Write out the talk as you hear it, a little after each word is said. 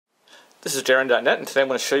This is Jaren.net, and today I'm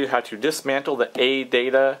going to show you how to dismantle the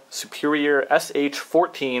A-Data Superior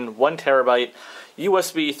SH14 1TB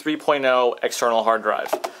USB 3.0 external hard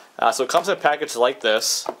drive. So it comes in a package like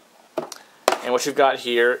this, and what you've got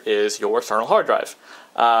here is your external hard drive.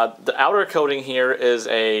 The outer coating here is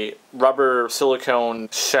a rubber silicone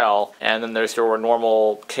shell, and then there's your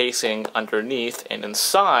normal casing underneath, and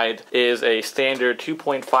inside is a standard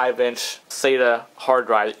 2.5-inch SATA hard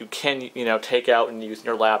drive that you can, take out and use in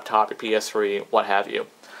your laptop, your PS3, what have you.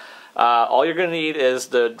 All you're going to need is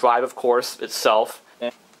the drive, of course, itself,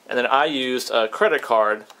 and then I used a credit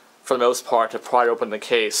card for the most part to pry open the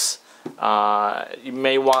case. You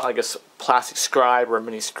may want like a plastic scribe or a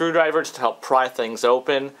mini screwdriver just to help pry things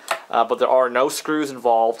open, but there are no screws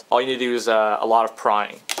involved. All you need to do is a lot of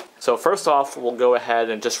prying. So first off, we'll go ahead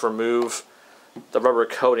and just remove the rubber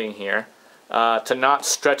coating here. To not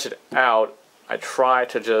stretch it out, I try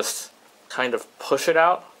to just kind of push it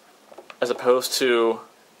out as opposed to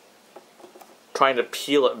trying to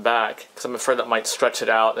peel it back, because I'm afraid that might stretch it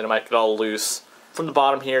out and it might get all loose. From the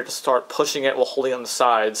bottom here, to start pushing it while holding on the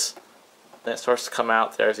sides, then it starts to come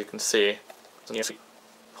out there, as you can see. So you keep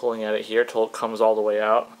pulling at it here till it comes all the way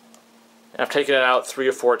out. And I've taken it out 3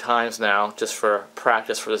 or 4 times now, just for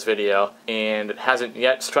practice for this video, and it hasn't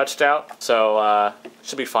yet stretched out, so it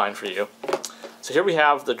should be fine for you. So here we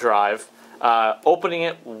have the drive. Opening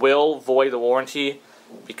it will void the warranty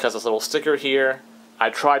because this little sticker here. I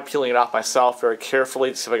tried peeling it off myself very carefully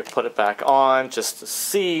to see if I could put it back on, just to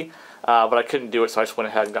see. But I couldn't do it, so I just went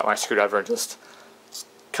ahead and got my screwdriver and just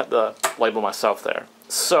cut the label myself there.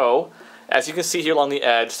 So, as you can see here along the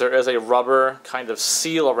edge, there is a rubber kind of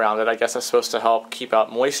seal around it. I guess that's supposed to help keep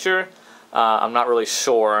out moisture. I'm not really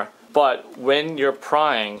sure. But when you're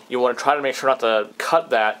prying, you want to try to make sure not to cut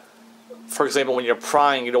that. For example, when you're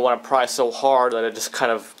prying, you don't want to pry so hard that it just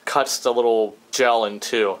kind of cuts the little gel in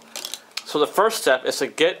two. So the first step is to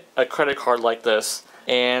get a credit card like this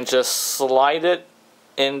and just slide it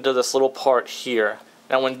into this little part here.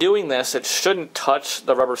 Now when doing this, it shouldn't touch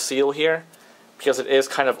the rubber seal here because it is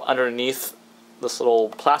kind of underneath this little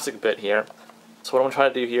plastic bit here. So what I'm going to try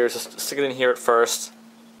to do here is just stick it in here at first.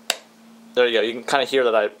 There you go. You can kind of hear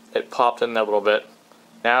that it popped in there a little bit.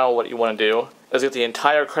 Now what you want to do is get the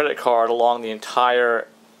entire credit card along the entire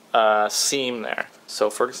seam there. So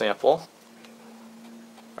for example,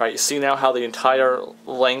 alright, you see now how the entire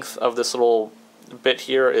length of this little bit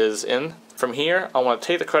here is in. From here, I want to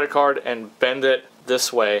take the credit card and bend it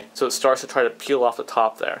this way so it starts to try to peel off the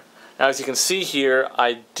top there. Now as you can see here,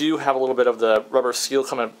 I do have a little bit of the rubber seal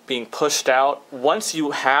being pushed out. Once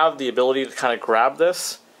you have the ability to kind of grab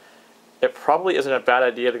this, it probably isn't a bad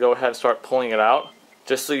idea to go ahead and start pulling it out,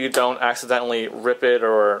 just so you don't accidentally rip it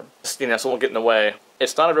or, so it won't get in the way.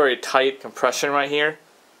 It's not a very tight compression right here,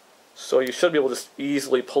 so you should be able to just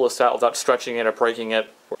easily pull this out without stretching it or breaking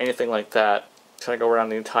it or anything like that. Kind of go around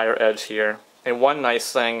the entire edge here. And one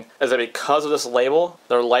nice thing is that because of this label,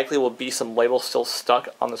 there likely will be some label still stuck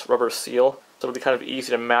on this rubber seal, so it'll be kind of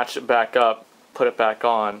easy to match it back up, put it back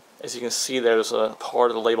on. As you can see, there's a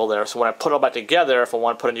part of the label there, so when I put it all back together, if I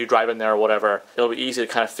want to put a new drive in there or whatever, it'll be easy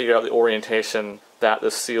to kind of figure out the orientation that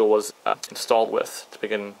this seal was installed with to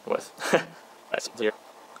begin with. Right, so here.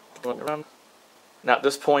 Now at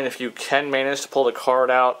this point, if you can manage to pull the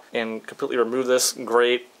card out and completely remove this,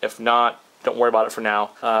 great. If not, don't worry about it for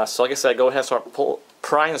now. So like I said, go ahead and start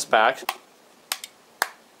prying this back. So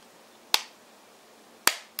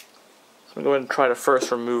I'm going to go ahead and try to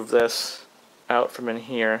first remove this out from in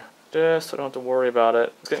here, just so I don't have to worry about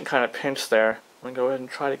it. It's getting kind of pinched there. I'm going to go ahead and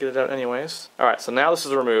try to get it out anyways. Alright, so now this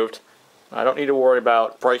is removed. I don't need to worry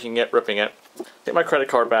about breaking it, ripping it. Get my credit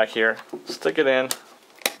card back here, stick it in,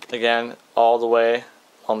 again, all the way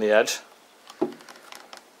on the edge.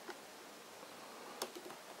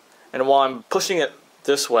 And while I'm pushing it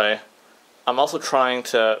this way, I'm also trying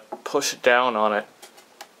to push down on it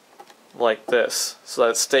like this, so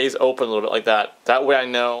that it stays open a little bit like that. That way I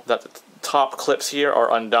know that the top clips here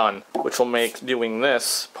are undone, which will make doing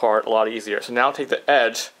this part a lot easier. So now take the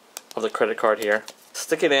edge of the credit card here,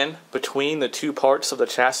 stick it in between the two parts of the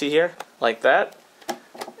chassis here, like that,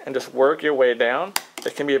 and just work your way down.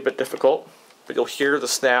 It can be a bit difficult, but you'll hear the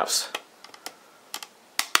snaps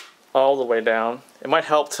all the way down. It might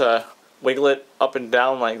help to wiggle it up and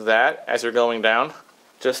down like that as you're going down,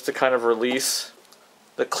 just to kind of release.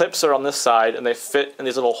 The clips are on this side and they fit in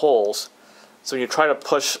these little holes, so when you try to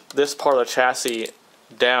push this part of the chassis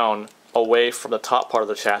down away from the top part of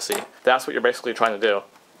the chassis, that's what you're basically trying to do.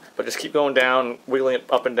 But just keep going down, wiggling it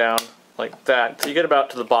up and down like that until you get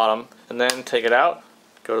about to the bottom, and then take it out,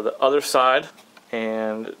 go to the other side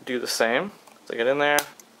and do the same. Stick it in there,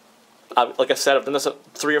 Like I said, I've done this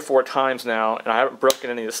 3 or 4 times now, and I haven't broken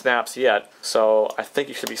any of the snaps yet, so I think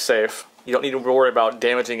you should be safe. You don't need to worry about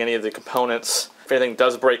damaging any of the components. If anything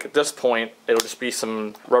does break at this point, it'll just be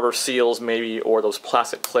some rubber seals maybe, or those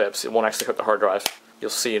plastic clips. It won't actually hurt the hard drive. You'll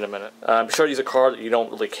see in a minute. Be sure to use a card that you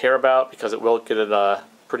don't really care about, because it will get it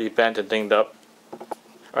pretty bent and dinged up.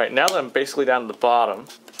 Alright, now that I'm basically down to the bottom,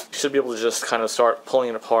 you should be able to just kind of start pulling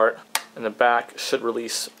it apart, and the back should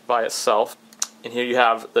release by itself. And here you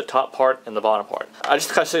have the top part and the bottom part. I just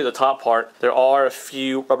kind of show you the top part. There are a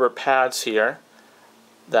few rubber pads here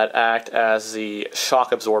that act as the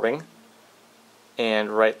shock absorbing,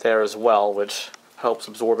 and right there as well, which helps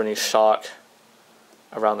absorb any shock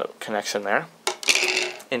around the connection there.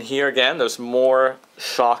 And here again, there's more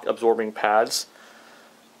shock absorbing pads,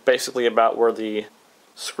 basically about where the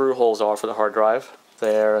screw holes are for the hard drive.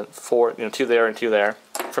 There, and 2 there and 2 there.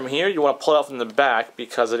 From here, you want to pull it out from the back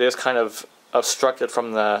because it is kind of obstructed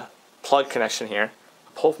from the plug connection here.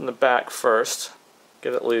 Pull from the back first,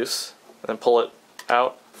 get it loose, and then pull it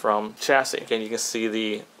out from chassis. Again, you can see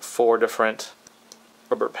the 4 different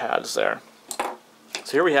rubber pads there.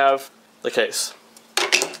 So here we have the case.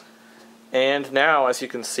 And now, as you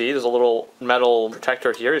can see, there's a little metal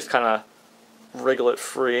protector here. Just kind of wriggle it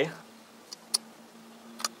free.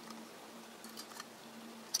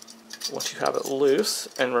 Once you have it loose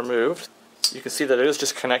and removed, you can see that it is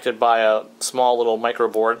just connected by a small little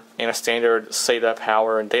microboard and a standard SATA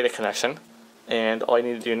power and data connection. And all you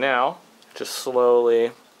need to do now, just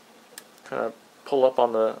slowly kind of pull up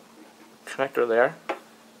on the connector there.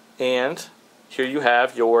 And here you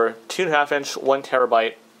have your 2.5-inch 1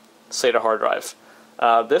 terabyte SATA hard drive.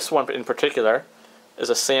 This one in particular is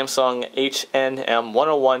a Samsung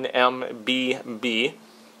HNM101MBB.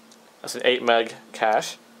 That's an 8 meg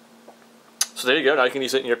cache. So there you go. Now you can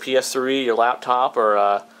use it in your PS3, your laptop,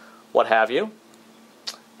 or what have you.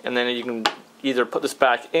 And then you can either put this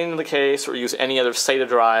back in the case or use any other SATA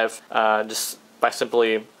drive just by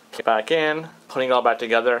simply putting it back in, putting it all back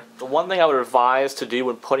together. The one thing I would advise to do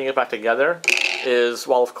when putting it back together is,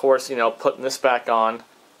 well, of course, putting this back on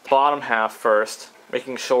the bottom half first,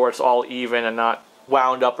 making sure it's all even and not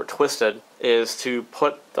wound up or twisted, is to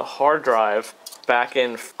put the hard drive back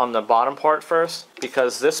in on the bottom part first,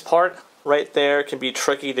 because this part right there can be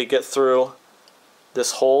tricky to get through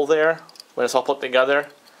this hole there when it's all put together.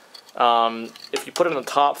 If you put it on the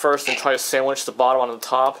top first and try to sandwich the bottom on the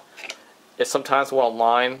top, it sometimes won't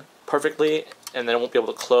align perfectly and then it won't be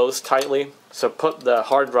able to close tightly. So put the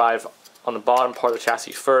hard drive on the bottom part of the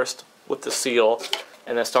chassis first with the seal,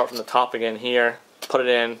 and then start from the top again here, put it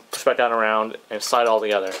in, push back down around, and slide it all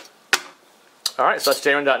together. Alright, so that's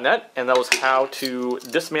jman.net, and that was how to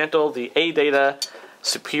dismantle the A-Data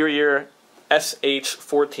Superior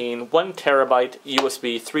SH14 1 terabyte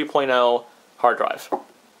USB 3.0 hard drive.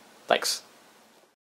 Thanks.